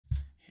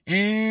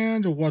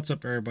And what's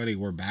up, everybody?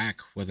 We're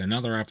back with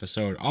another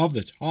episode of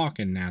the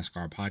Talkin'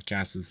 NASCAR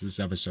podcast. This is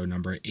episode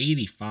number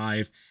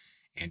 85.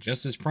 And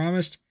just as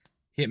promised,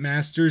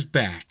 Hitmaster's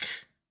back.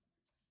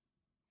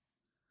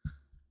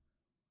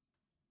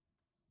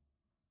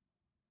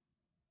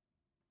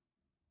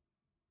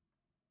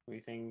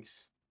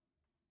 Everything's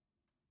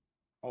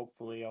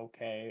hopefully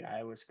okay.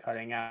 I was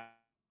cutting out.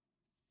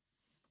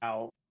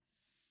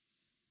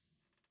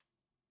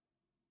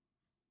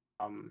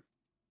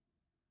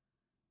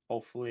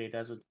 Hopefully it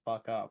doesn't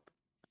fuck up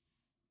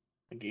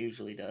like it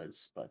usually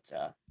does, but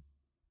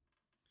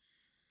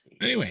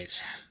Anyways,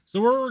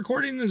 so we're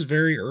recording this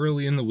very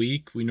early in the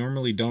week. We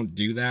normally don't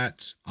do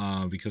that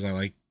because I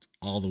like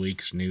all the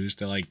week's news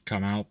to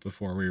come out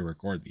before we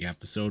record the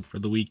episode for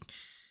the week.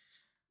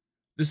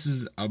 This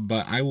is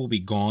but I will be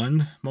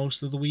gone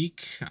most of the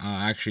week.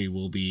 Actually,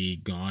 we'll be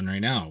gone right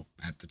now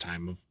at the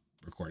time of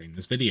recording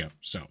this video.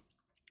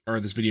 Or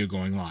this video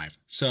going live.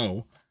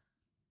 So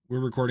we're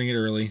recording it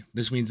early.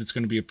 This means it's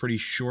going to be a pretty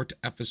short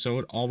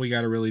episode. All we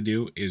got to really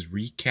do is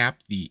recap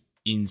the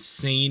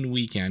insane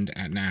weekend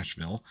at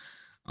Nashville.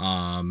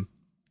 There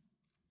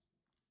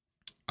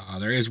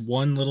is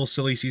one little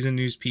silly season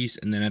news piece,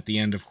 and then at the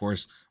end, of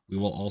course, we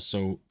will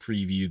also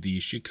preview the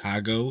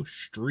Chicago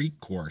Street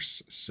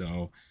Course.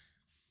 So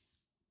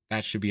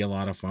that should be a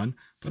lot of fun.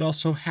 But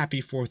also,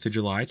 happy 4th of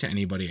July to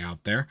anybody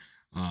out there.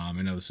 I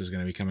know this is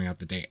going to be coming out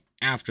the day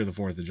after the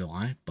 4th of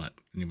July, but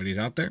anybody's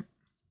out there,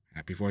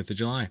 happy 4th of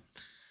July.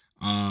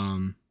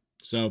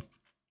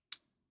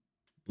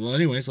 Well,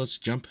 anyways, let's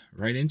jump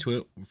right into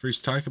it. We'll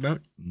first talk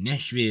about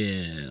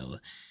Nashville.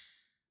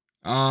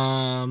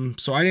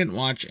 So I didn't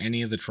watch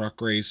any of the truck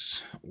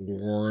race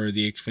or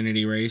the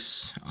Xfinity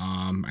race.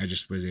 I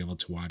just was able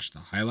to watch the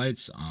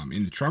highlights.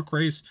 In the truck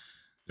race,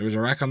 there was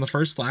a wreck on the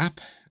first lap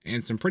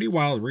and some pretty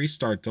wild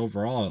restarts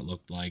overall, it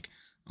looked like.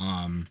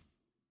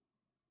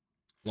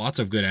 Lots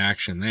of good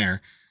action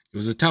there. It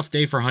was a tough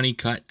day for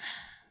Honeycutt,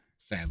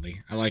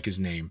 sadly. I like his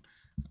name,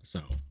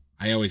 so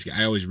I always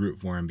root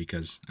for him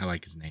because I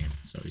like his name,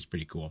 so he's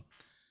pretty cool.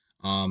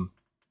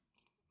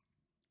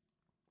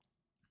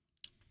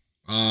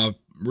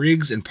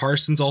 Riggs and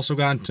Parsons also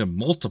got into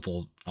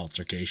multiple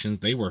altercations.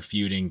 They were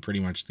feuding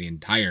pretty much the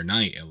entire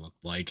night, it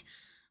looked like.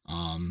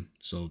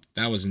 So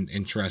that was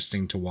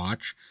interesting to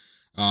watch.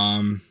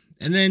 And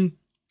then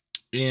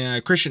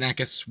Christian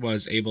Eckes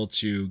was able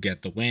to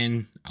get the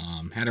win.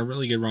 Had a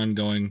really good run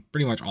going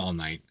pretty much all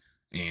night,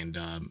 and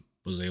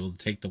was able to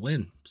take the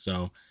win.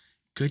 So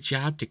good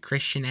job to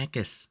Christian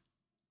Eckes.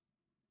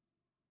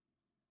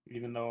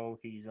 Even though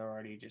he's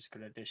already just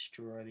going to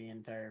destroy the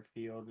entire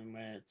field and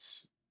when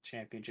it's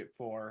championship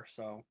 4,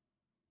 so.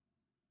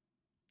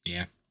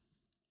 Yeah.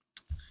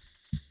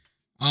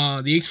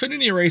 The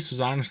Xfinity race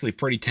was honestly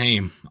pretty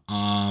tame.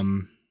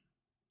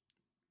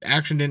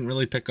 Action didn't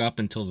really pick up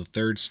until the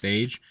third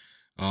stage.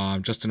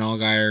 Justin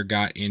Allgaier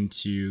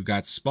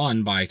got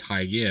spun by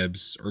Ty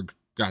Gibbs, or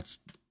got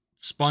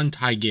spun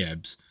Ty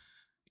Gibbs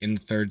in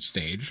the third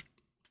stage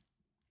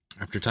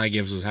after Ty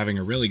Gibbs was having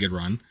a really good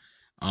run.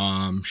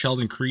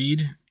 Sheldon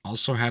Creed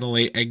also had a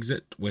late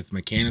exit with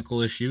mechanical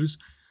issues.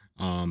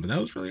 But that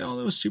was really all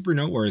that was super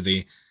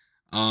noteworthy.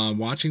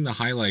 Watching the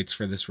highlights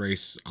for this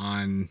race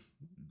on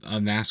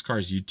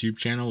NASCAR's YouTube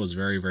channel was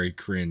very, very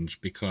cringe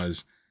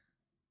because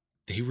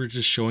they were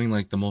just showing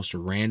the most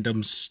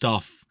random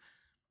stuff.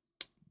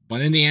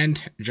 But in the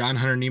end, John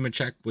Hunter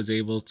Nemechek was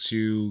able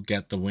to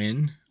get the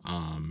win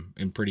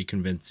in pretty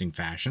convincing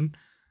fashion,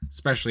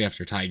 especially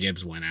after Ty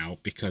Gibbs went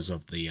out because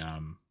of the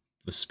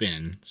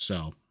spin.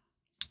 So,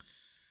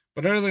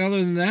 but other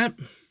than that,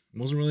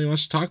 wasn't really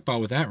much to talk about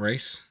with that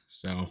race.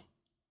 So,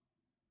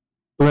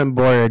 Clint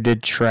Boyer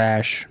did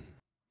trash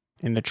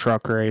in the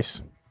truck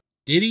race.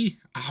 Did he?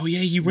 Oh yeah,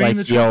 he ran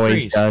the truck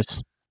race. He always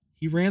does.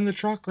 He ran the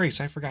truck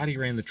race. I forgot he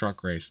ran the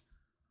truck race.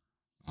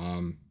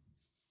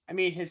 I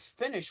mean, his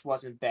finish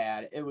wasn't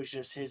bad. It was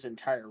just his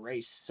entire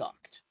race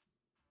sucked.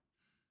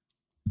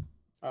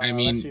 I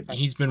mean,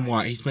 he's been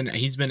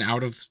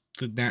out of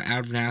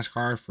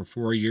NASCAR for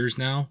 4 years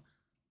now,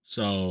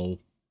 so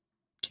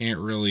can't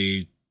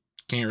really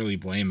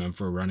blame him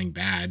for running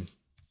bad.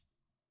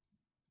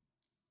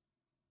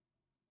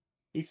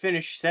 He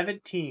finished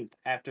 17th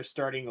after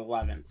starting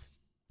 11th.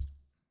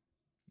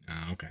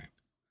 Oh, okay.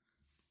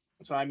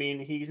 So, I mean,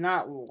 he's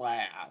not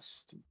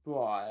last,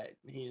 but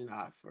he's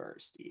not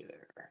first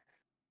either.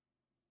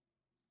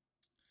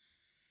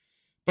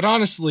 But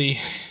honestly,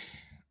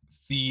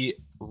 the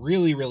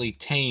really, really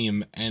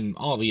tame and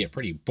albeit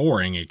pretty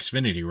boring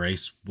Xfinity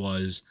race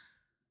was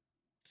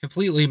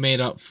completely made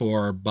up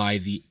for by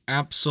the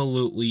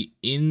absolutely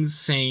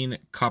insane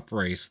Cup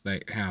race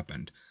that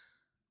happened.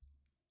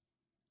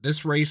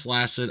 This race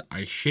lasted,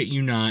 I shit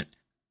you not,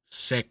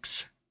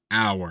 6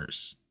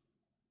 hours.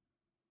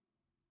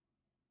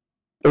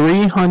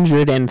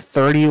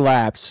 330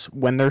 laps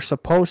when they're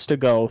supposed to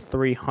go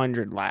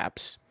 300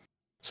 laps.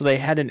 So they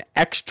had an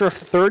extra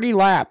 30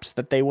 laps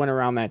that they went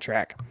around that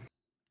track.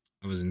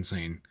 It was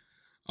insane.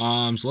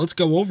 So let's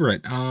go over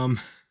it.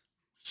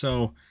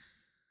 So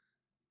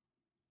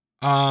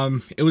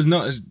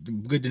It's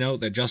good to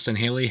note that Justin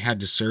Haley had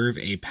to serve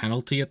a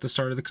penalty at the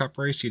start of the Cup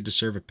race. He had to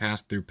serve a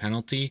pass-through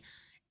penalty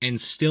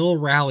and still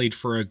rallied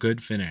for a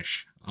good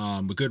finish,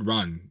 a good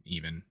run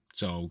even.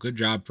 So good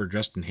job for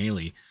Justin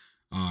Haley.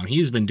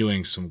 He's been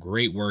doing some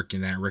great work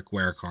in that Rick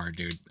Ware car,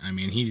 dude. I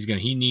mean,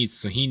 he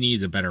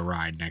needs a better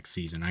ride next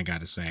season, I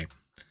gotta say.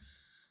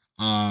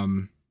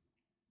 And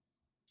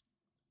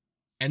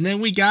then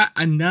we got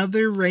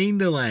another rain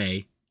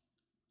delay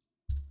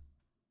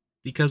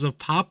because of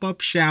pop-up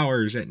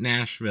showers at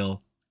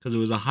Nashville because it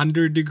was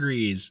 100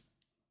 degrees.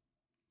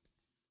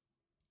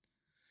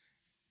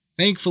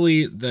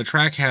 Thankfully, the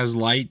track has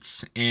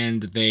lights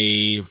and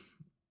it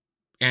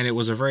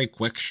was a very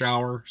quick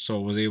shower, so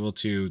it was able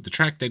to, the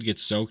track did get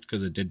soaked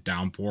because it did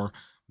downpour,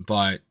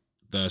 but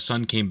the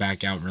sun came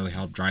back out and really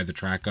helped dry the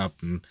track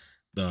up, and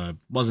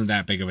wasn't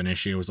that big of an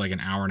issue. It was like an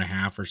hour and a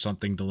half or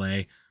something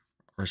delay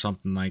or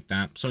something like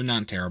that, so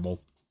not terrible.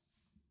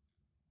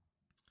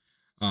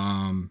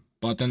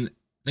 But then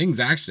things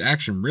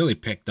action really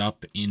picked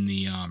up in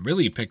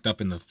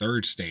the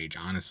third stage,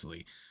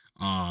 honestly.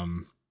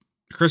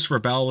 Christopher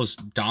Bell was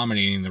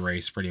dominating the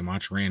race pretty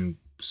much, ran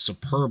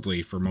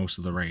superbly for most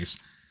of the race.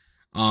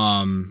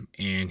 And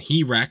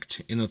he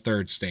wrecked in the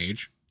third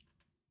stage.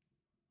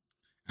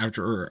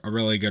 After a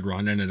really good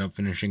run, ended up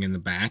finishing in the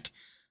back.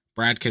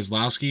 Brad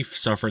Keselowski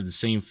suffered the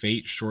same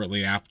fate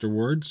shortly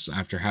afterwards,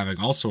 after having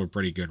also a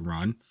pretty good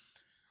run.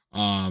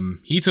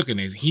 He took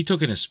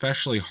an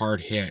especially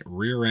hard hit,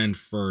 rear end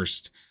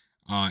first,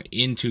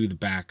 into the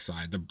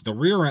backside. The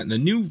rear end, the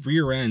new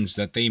rear ends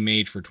that they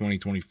made for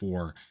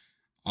 2024,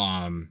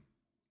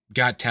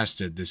 got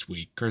tested this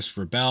week.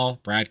 Christopher Bell,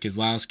 Brad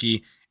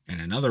Keselowski,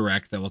 and another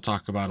wreck that we'll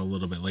talk about a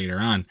little bit later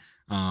on,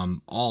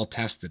 all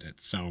tested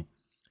it. So,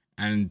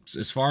 and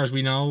as far as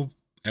we know,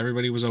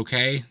 everybody was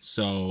okay.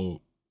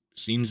 So,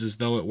 seems as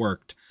though it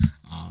worked.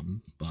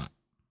 But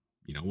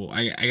you know, well,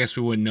 I guess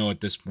we wouldn't know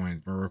at this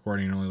point. We're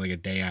recording only like a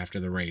day after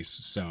the race,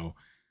 so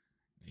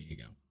there you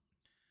go.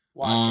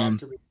 Watch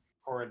after we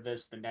record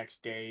this the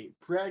next day.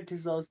 Brad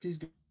Keselowski's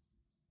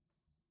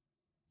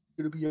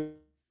gonna be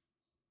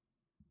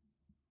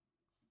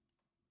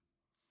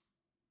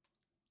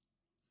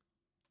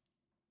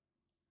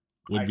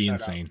would be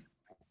insane.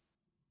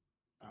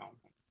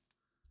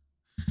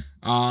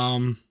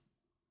 Oh.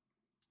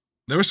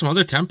 There were some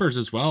other tempers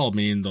as well. I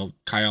mean, the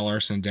Kyle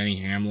Larson, Denny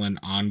Hamlin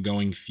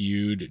ongoing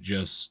feud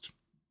just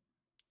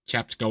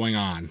kept going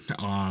on.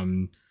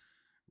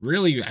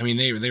 Really, I mean,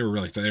 they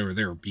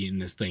were beating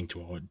this thing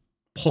to a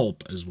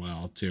pulp as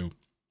well too.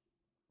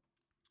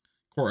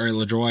 Corey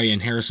LaJoie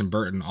and Harrison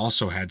Burton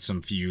also had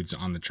some feuds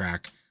on the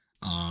track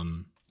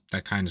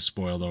that kind of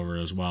spoiled over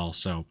as well.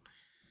 So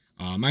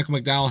Michael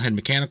McDowell had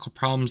mechanical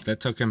problems that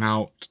took him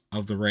out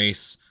of the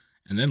race.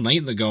 And then late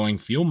in the going,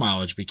 fuel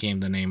mileage became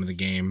the name of the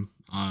game.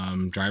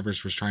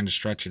 Drivers was trying to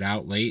stretch it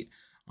out late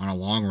on a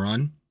long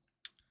run.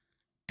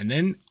 And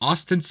then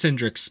Austin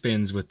Cindric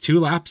spins with 2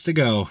 laps to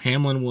go.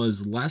 Hamlin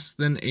was less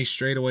than a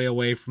straightaway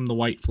away from the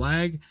white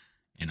flag.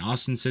 And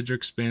Austin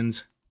Cindric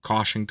spins.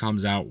 Caution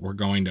comes out. We're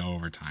going to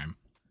overtime.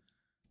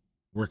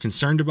 We're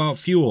concerned about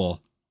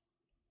fuel,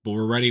 but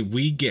we're ready.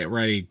 Get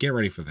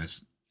ready for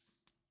this.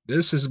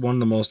 This is one of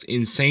the most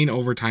insane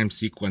overtime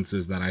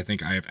sequences that I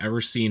think I have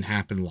ever seen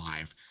happen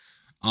live.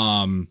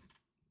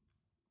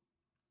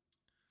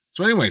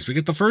 So anyways, we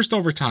get the first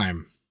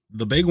overtime.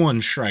 The big one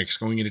strikes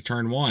going into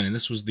turn 1, and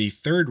this was the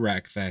third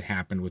wreck that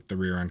happened with the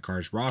rear end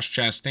cars. Ross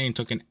Chastain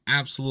took an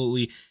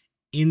absolutely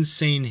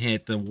insane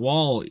hit. The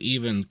wall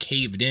even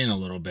caved in a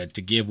little bit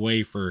to give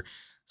way for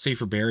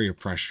safer barrier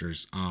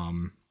pressures.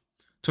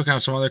 Took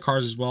out some other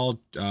cars as well.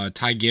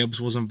 Ty Gibbs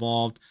was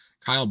involved.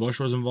 Kyle Busch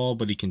was involved,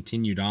 but he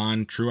continued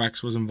on.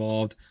 Truex was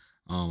involved.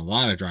 A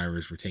lot of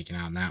drivers were taken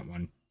out in that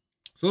one.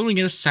 So then we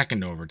get a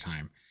second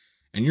overtime.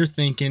 And you're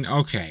thinking,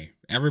 okay,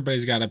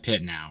 everybody's got to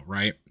pit now,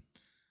 right?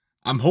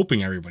 I'm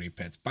hoping everybody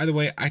pits. By the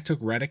way, I took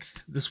Reddick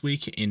this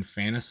week in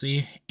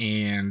fantasy,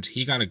 and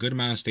he got a good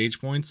amount of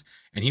stage points,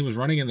 and he was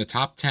running in the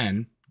top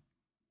 10,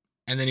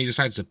 and then he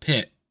decides to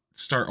pit,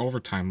 start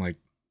overtime, like...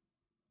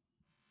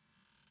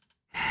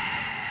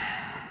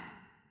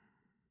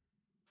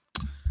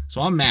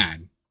 So I'm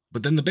mad.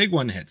 But then the big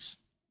one hits.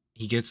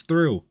 He gets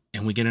through,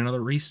 and we get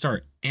another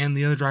restart, and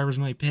the other drivers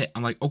might pit.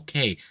 I'm like,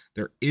 okay,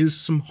 there is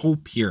some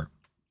hope here.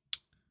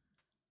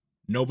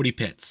 Nobody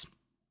pits.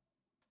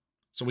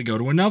 So we go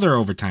to another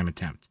overtime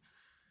attempt.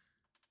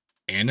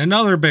 And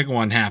another big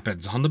one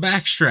happens on the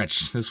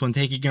backstretch. This one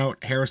taking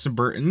out Harrison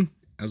Burton,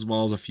 as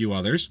well as a few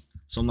others.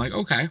 So I'm like,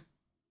 okay.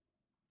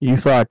 You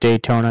thought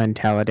Daytona and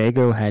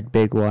Talladega had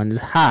big ones.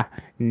 Ha!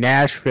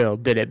 Nashville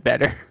did it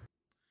better.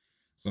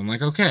 So I'm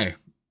like, okay.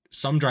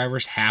 Some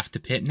drivers have to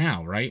pit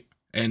now, right?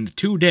 And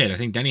 2 did. I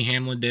think Denny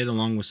Hamlin did,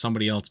 along with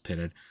somebody else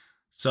pitted.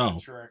 So,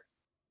 Sure.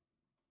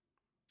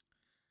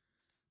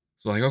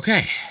 So like,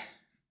 okay.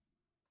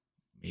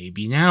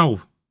 Maybe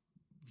now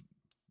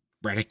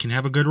Reddick can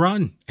have a good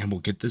run, and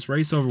we'll get this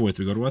race over with.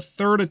 We go to a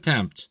third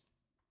attempt.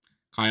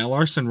 Kyle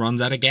Larson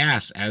runs out of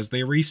gas as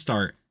they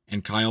restart,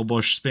 and Kyle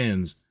Busch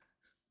spins.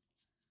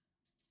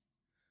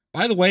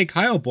 By the way,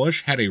 Kyle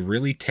Busch had a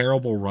really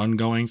terrible run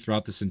going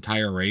throughout this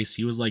entire race.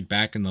 He was like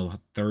back in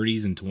the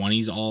 30s and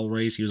 20s all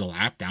race. He was a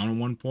lap down at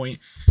one point.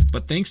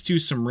 But thanks to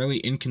some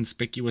really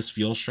inconspicuous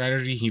fuel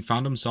strategy, he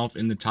found himself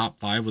in the top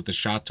 5 with a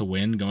shot to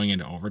win going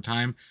into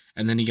overtime.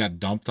 And then he got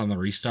dumped on the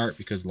restart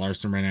because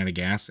Larson ran out of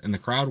gas. And the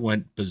crowd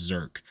went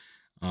berserk.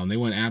 They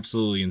went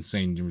absolutely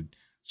insane,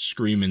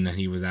 screaming that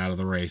he was out of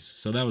the race.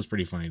 So that was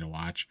pretty funny to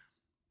watch.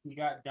 He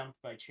got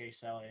dumped by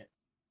Chase Elliott.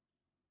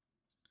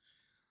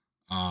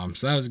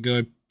 So that was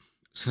good.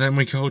 So then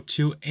we go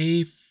to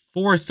a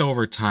 4th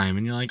overtime,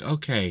 and you're like,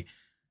 okay,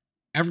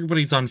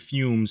 everybody's on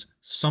fumes.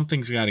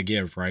 Something's got to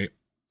give, right?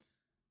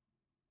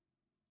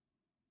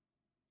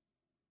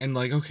 And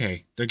like,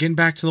 okay, they're getting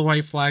back to the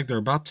white flag. They're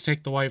about to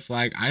take the white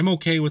flag. I'm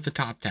okay with the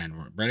top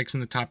 10. Reddick's in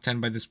the top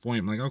 10 by this point.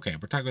 I'm like, okay,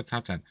 we're talking about the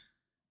top 10.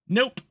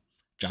 Nope.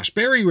 Josh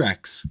Berry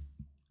wrecks.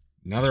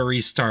 Another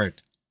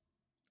restart.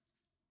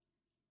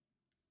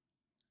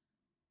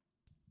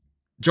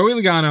 Joey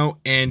Logano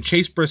and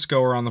Chase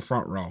Briscoe are on the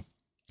front row.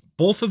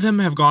 Both of them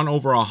have gone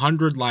over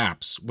 100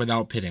 laps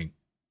without pitting.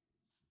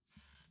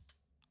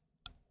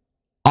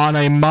 On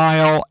a 1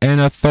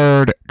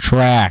 1/3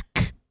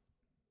 track.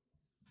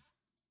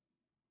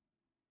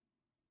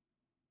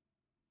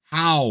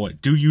 How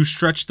do you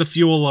stretch the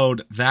fuel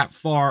load that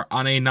far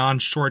on a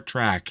non-short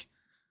track?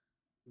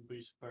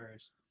 Be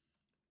surprised.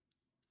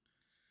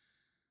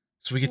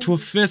 So we get to a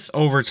 5th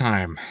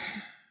overtime.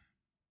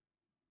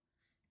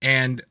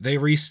 And they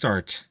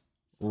restart.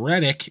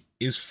 Reddick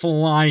is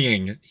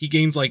flying. He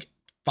gains like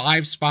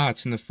 5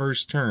 spots in the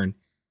first turn.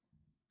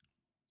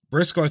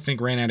 Briscoe, I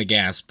think, ran out of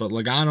gas, but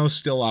Logano's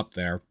still up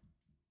there,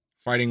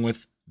 fighting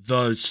with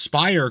the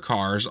Spire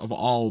cars of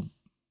all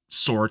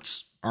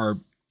sorts, are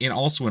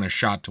also in a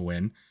shot to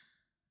win.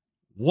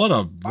 What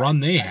a run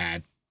they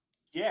had.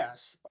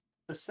 Yes.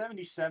 The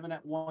 77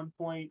 at one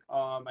point.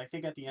 I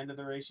think at the end of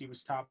the race, he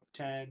was top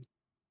 10.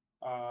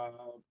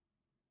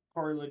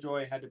 Corey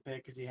LaJoie had to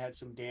pick because he had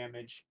some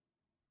damage.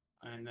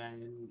 And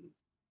then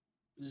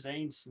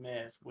Zane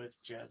Smith with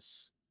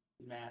just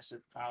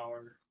massive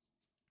power.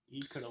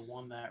 He could have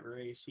won that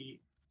race. He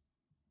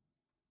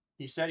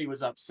said he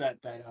was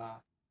upset that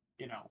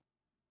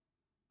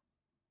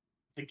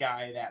the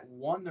guy that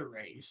won the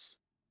race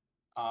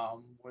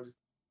was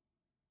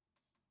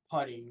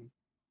putting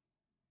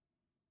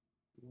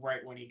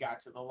right when he got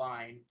to the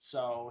line.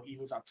 So he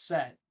was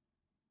upset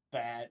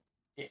that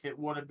if it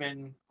would have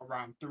been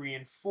around 3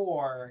 and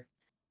 4,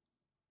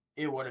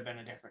 it would have been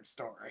a different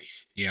story.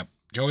 Yep.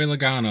 Joey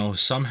Logano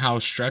somehow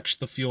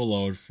stretched the fuel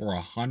load for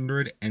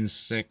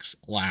 106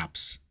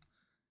 laps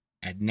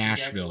at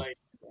Nashville.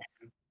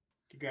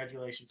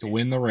 Congratulations. To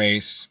win the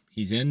race.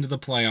 He's into the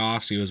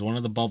playoffs. He was one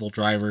of the bubble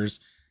drivers,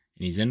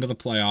 and he's into the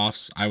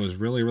playoffs. I was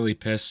really, really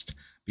pissed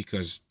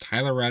because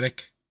Tyler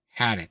Reddick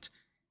had it.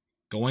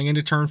 Going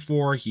into turn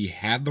 4, he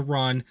had the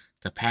run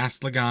to pass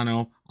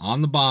Logano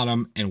on the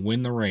bottom and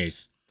win the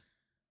race.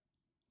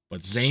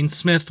 But Zane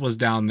Smith was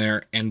down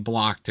there and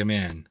blocked him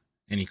in,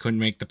 and he couldn't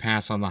make the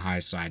pass on the high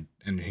side,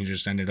 and he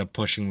just ended up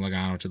pushing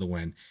Logano to the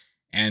win.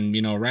 And,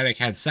 Reddick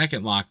had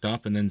second locked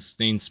up, and then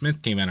Zane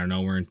Smith came out of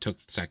nowhere and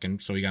took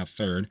second, so he got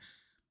third.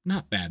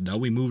 Not bad, though.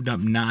 We moved up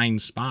 9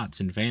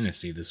 spots in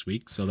fantasy this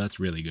week, so that's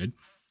really good.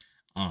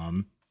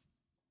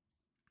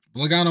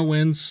 Logano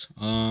wins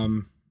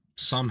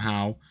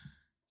somehow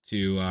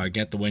to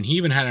get the win. He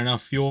even had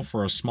enough fuel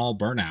for a small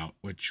burnout,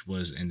 which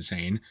was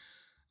insane,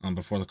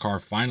 before the car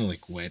finally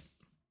quit.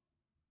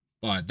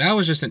 But that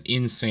was just an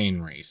insane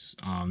race.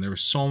 There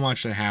was so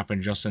much that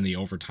happened just in the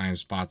overtime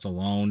spots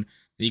alone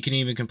that you can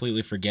even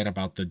completely forget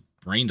about the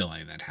rain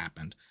delay that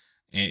happened.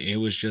 It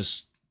was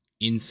just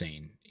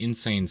insane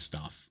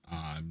stuff.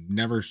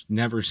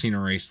 Never seen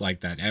a race like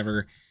that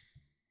ever.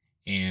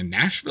 And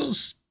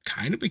Nashville's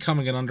kind of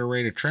becoming an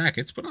underrated track.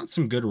 It's put on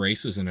some good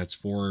races in its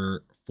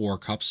four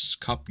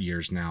cup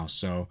years now.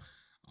 So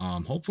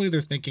hopefully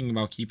they're thinking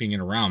about keeping it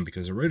around,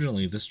 because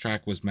originally this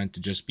track was meant to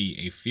just be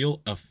a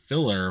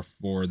filler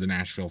for the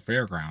Nashville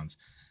Fairgrounds,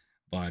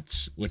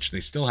 but which they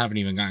still haven't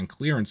even gotten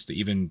clearance to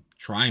even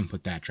try and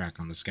put that track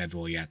on the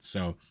schedule yet.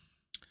 So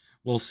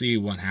we'll see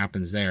what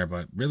happens there.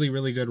 But really,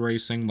 really good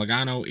racing.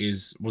 Logano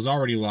was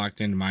already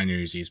locked into my New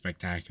Year's Eve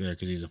Spectacular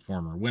because he's a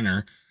former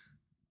winner,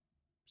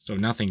 so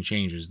nothing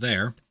changes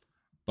there.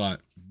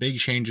 But big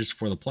changes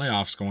for the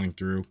playoffs going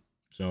through.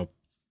 So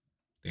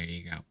there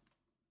you go.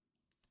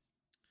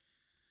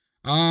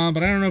 But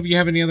I don't know if you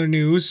have any other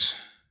news,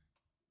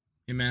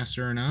 Hitmaster,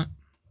 or not.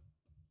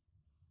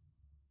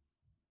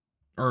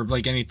 Or,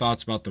 like, any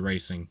thoughts about the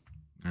racing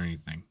or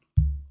anything.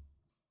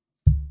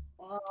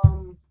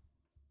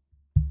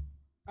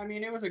 I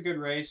mean, it was a good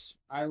race.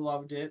 I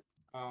loved it.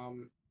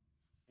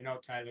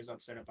 Tyler's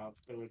upset about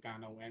the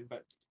Logano win,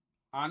 but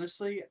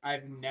honestly,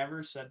 I've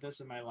never said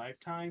this in my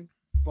lifetime,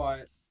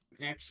 but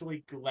I'm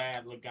actually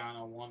glad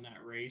Logano won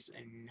that race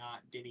and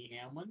not Denny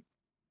Hamlin.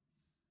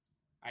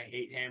 I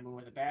hate Hamlin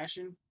with a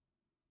passion.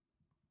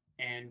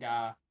 And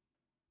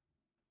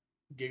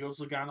Giggles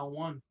Logano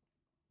won.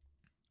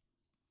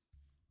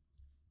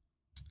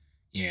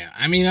 Yeah,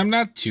 I mean, I'm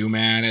not too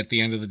mad at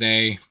the end of the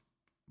day.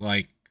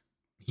 Like,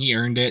 he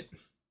earned it.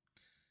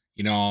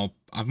 You know,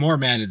 I'm more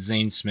mad at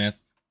Zane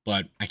Smith,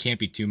 but I can't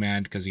be too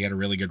mad because he had a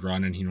really good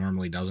run and he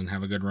normally doesn't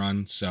have a good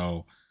run.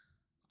 So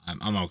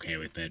I'm okay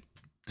with it.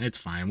 It's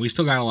fine. We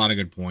still got a lot of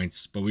good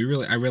points, but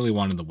I really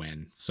wanted the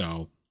win.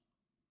 So,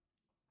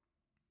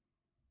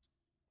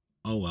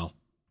 oh well.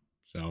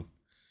 So,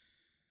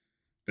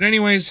 but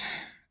anyways,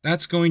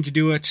 that's going to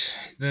do it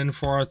then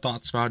for our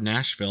thoughts about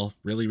Nashville.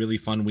 Really, really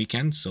fun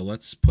weekend. So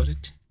let's put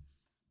it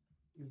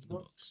in the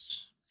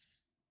books.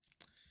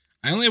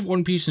 I only have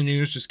one piece of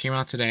news just came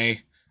out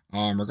today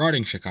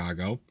regarding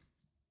Chicago.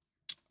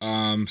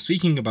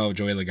 Speaking about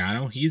Joey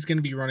Logano, he's going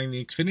to be running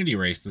the Xfinity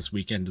race this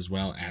weekend as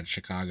well at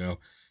Chicago.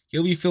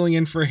 He'll be filling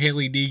in for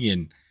Haley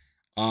Deegan.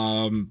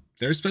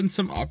 There's been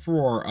some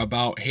uproar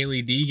about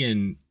Haley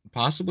Deegan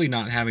possibly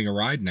not having a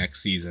ride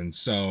next season,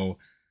 so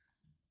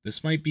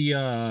this might be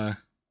uh-oh.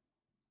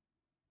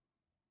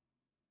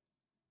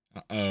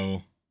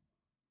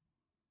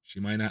 She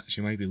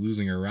might be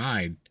losing her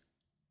ride.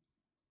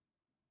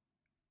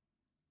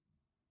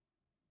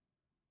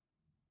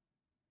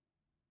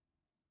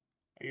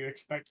 Are you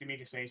expecting me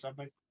to say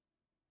something?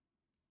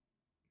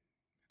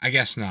 I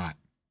guess not.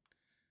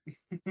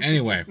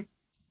 Anyway,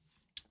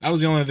 that was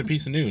the only other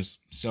piece of news.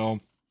 So,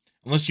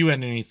 unless you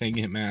had anything,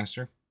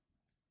 Hitmaster.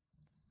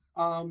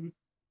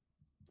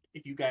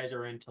 If you guys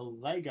are into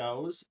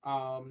Legos,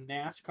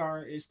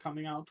 NASCAR is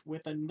coming out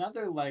with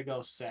another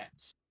Lego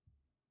set.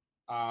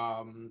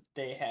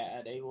 They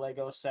had a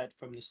Lego set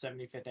from the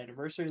 75th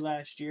anniversary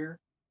last year.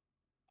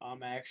 I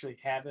actually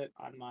have it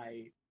on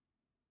my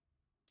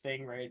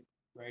thing right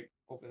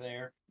over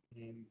there.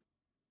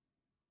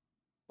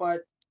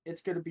 But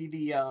it's going to be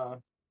the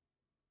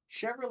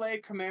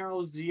Chevrolet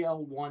Camaro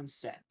ZL1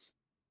 set.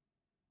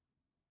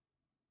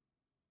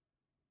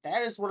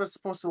 That is what it's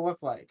supposed to look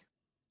like.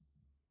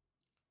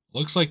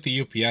 Looks like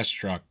the UPS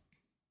truck.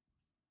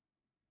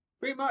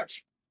 Pretty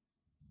much.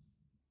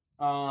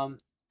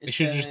 They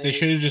should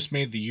have just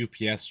made the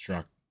UPS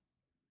truck.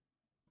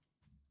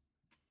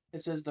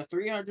 It says the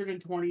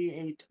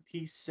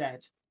 328-piece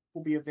set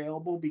will be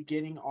available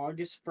beginning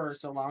August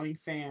 1st, allowing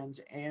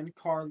fans and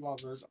car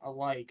lovers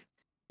alike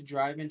to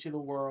drive into the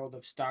world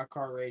of stock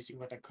car racing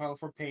with a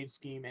colorful paint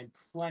scheme and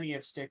plenty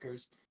of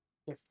stickers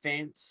to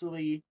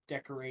fancily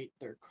decorate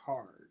their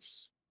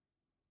cars.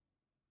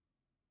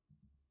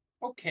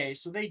 Okay,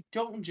 so they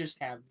don't just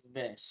have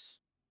this.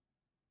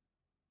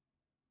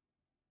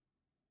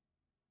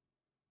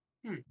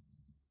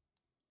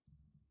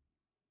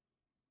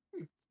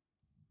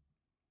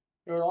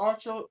 It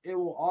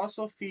will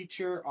also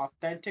feature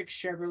authentic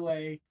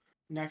Chevrolet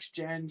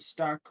next-gen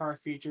stock car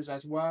features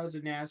as well as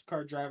a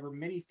NASCAR driver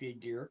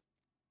minifigure,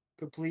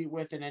 complete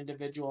with an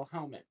individual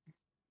helmet.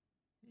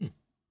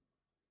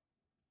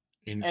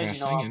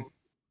 Interesting.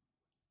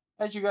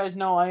 As you guys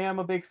know, I am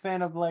a big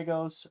fan of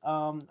Legos.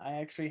 I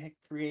actually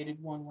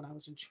created one when I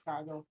was in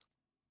Chicago.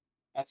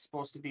 That's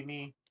supposed to be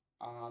me.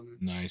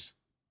 Nice.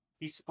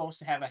 He's supposed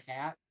to have a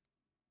hat,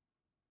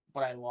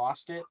 but I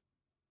lost it,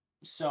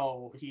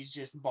 so he's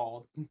just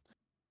bald.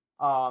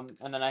 And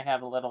then I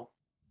have a little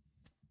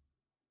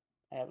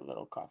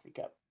coffee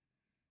cup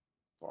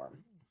for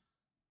him.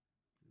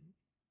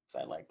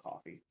 Because I like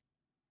coffee.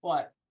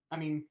 But, I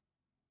mean,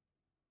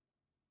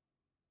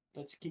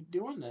 let's keep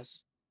doing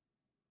this.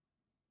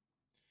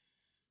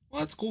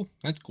 Well, that's cool.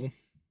 That's cool.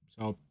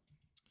 So,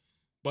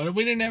 but if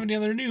we didn't have any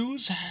other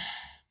news,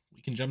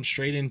 we can jump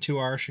straight into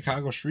our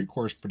Chicago Street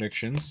Course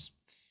predictions.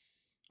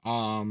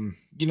 You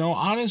know,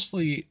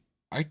 honestly,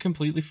 I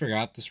completely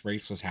forgot this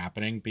race was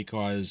happening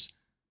because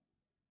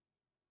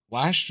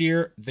last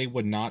year they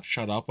would not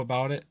shut up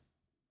about it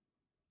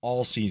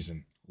all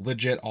season.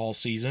 Legit all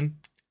season.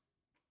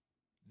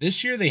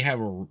 This year they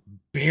have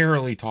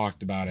barely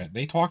talked about it.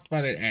 They talked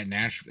about it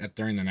at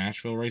during the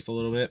Nashville race a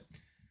little bit.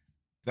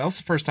 That was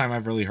the first time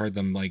I've really heard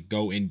them like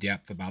go in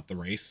depth about the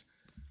race,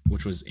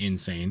 which was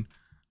insane.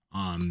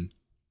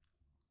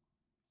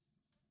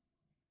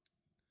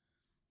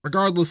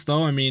 Regardless,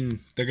 though, I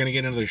mean, they're going to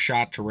get another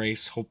shot to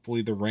race.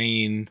 Hopefully the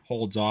rain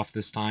holds off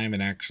this time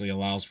and actually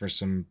allows for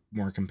some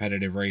more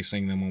competitive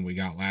racing than what we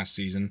got last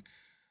season.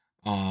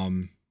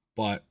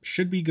 But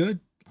should be good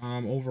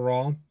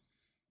overall.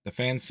 The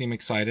fans seem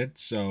excited,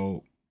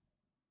 so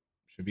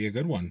should be a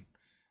good one.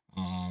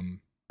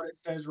 It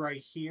says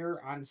right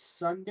here, on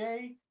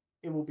Sunday,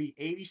 it will be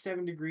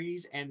 87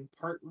 degrees and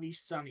partly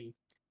sunny.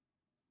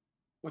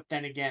 But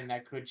then again,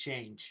 that could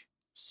change.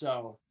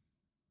 So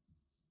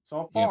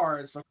far,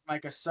 It's looking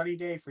like a sunny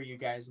day for you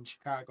guys in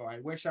Chicago. I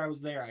wish I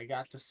was there. I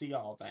got to see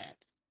all that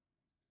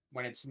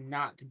when it's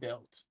not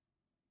built.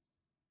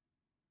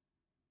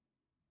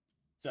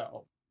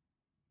 So.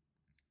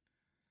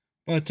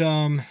 But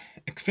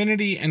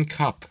Xfinity and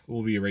Cup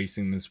will be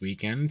racing this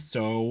weekend.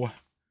 So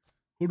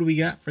who do we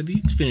got for the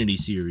Xfinity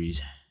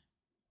series?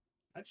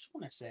 I just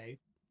want to say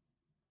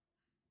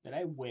that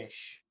I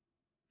wish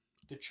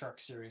the Truck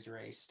Series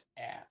raced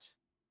at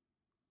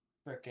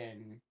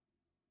frickin'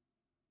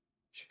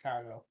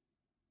 Chicago.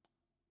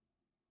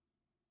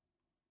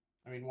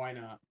 I mean, why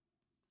not?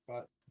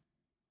 But,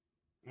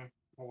 oh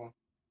well.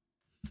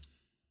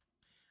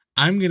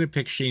 I'm going to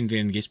pick Shane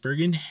Van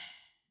Gisbergen.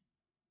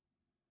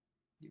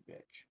 You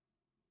bitch.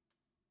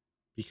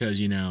 Because,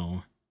 you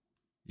know,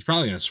 he's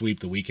probably going to sweep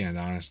the weekend,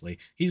 honestly.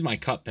 He's my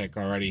Cup pick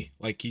already.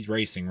 Like, he's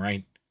racing,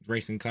 right?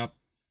 Racing Cup.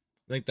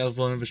 I think that was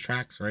one of his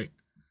tracks, right?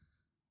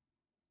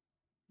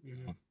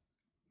 Mhm.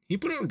 He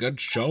put on a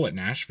good show at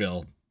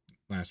Nashville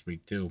last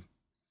week, too.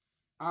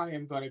 I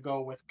am going to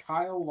go with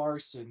Kyle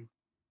Larson.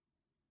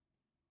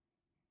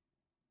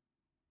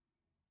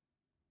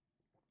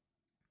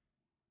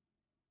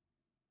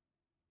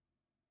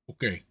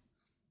 Okay.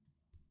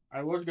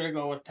 I was going to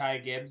go with Ty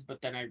Gibbs,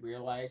 but then I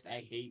realized I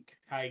hate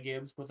Ty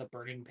Gibbs with a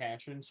burning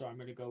passion, so I'm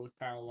going to go with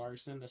Kyle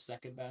Larson, the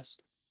second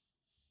best.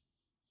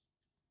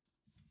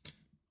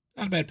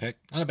 Not a bad pick.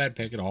 Not a bad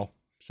pick at all.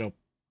 So,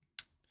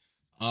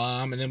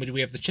 and then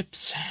we have the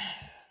chips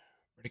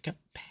for the Cup.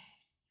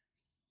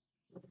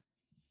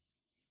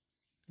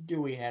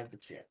 Do we have the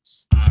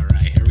chips? All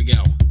right, here we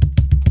go.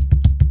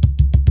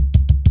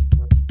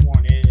 First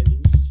one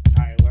is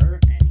Tyler,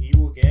 and he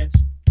will get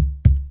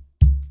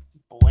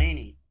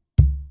Blaney,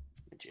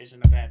 which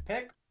isn't a bad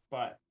pick,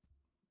 but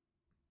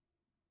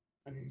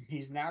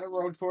he's not a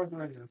road course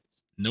runner.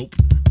 Nope.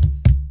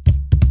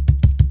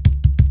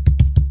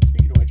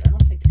 Speaking of which, I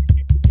don't think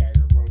any of the guys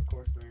are road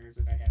course runners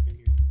that I have in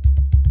here.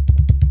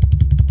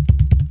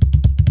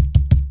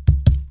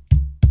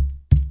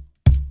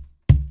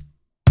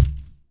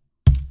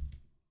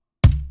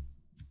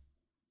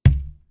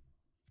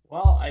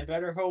 Well, I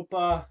better hope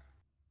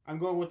I'm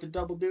going with the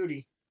double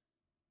duty.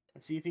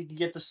 Let's see if he can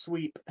get the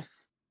sweep.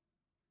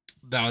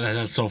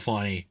 That's so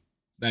funny.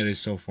 That is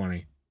so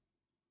funny.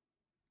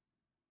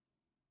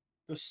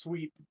 The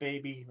sweep,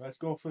 baby. Let's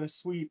go for the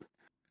sweep.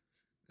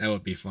 That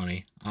would be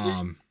funny.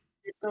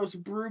 Get those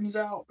brooms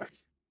out.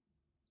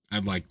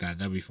 I'd like that.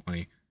 That'd be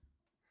funny.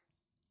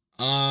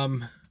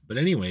 But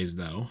anyways,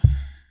 though,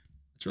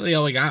 that's really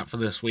all we got for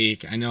this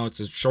week. I know it's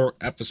a short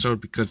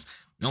episode because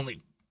we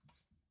only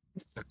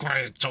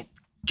so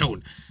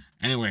soon.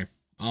 Anyway,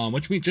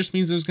 which just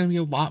means there's going to be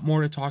a lot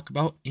more to talk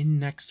about in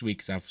next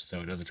week's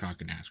episode of the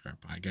Talking NASCAR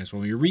podcast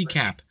when we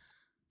recap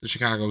the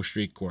Chicago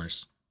Street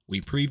Course.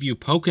 We preview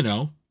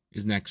Pocono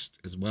is next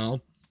as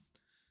well.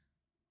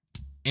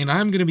 And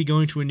I'm going to be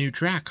going to a new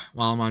track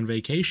while I'm on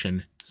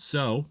vacation.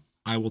 So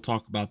I will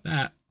talk about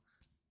that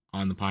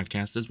on the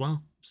podcast as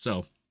well.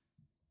 So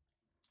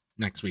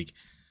next week.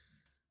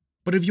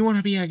 But if you want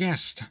to be a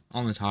guest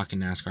on the Talking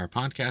NASCAR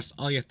podcast,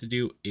 all you have to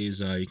do is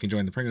you can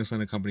join the Pringles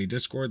Land Company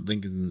Discord.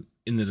 Link is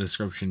in the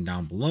description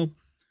down below.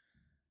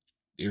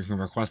 You can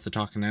request the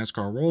Talking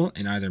NASCAR role,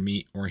 and either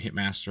me or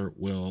Hitmaster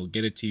will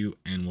get it to you,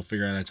 and we'll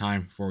figure out a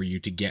time for you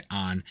to get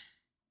on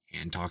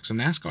and talk some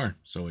NASCAR.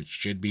 So it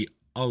should be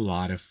a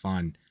lot of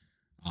fun.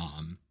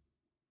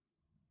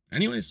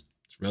 Anyways,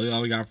 that's really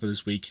all we got for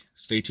this week.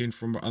 Stay tuned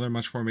for other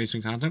much more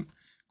amazing content,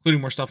 including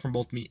more stuff from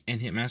both me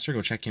and Hitmaster.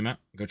 Go check him out.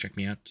 Go check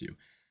me out too.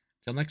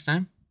 Till next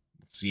time,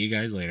 see you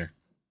guys later.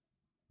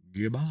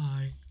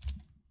 Goodbye.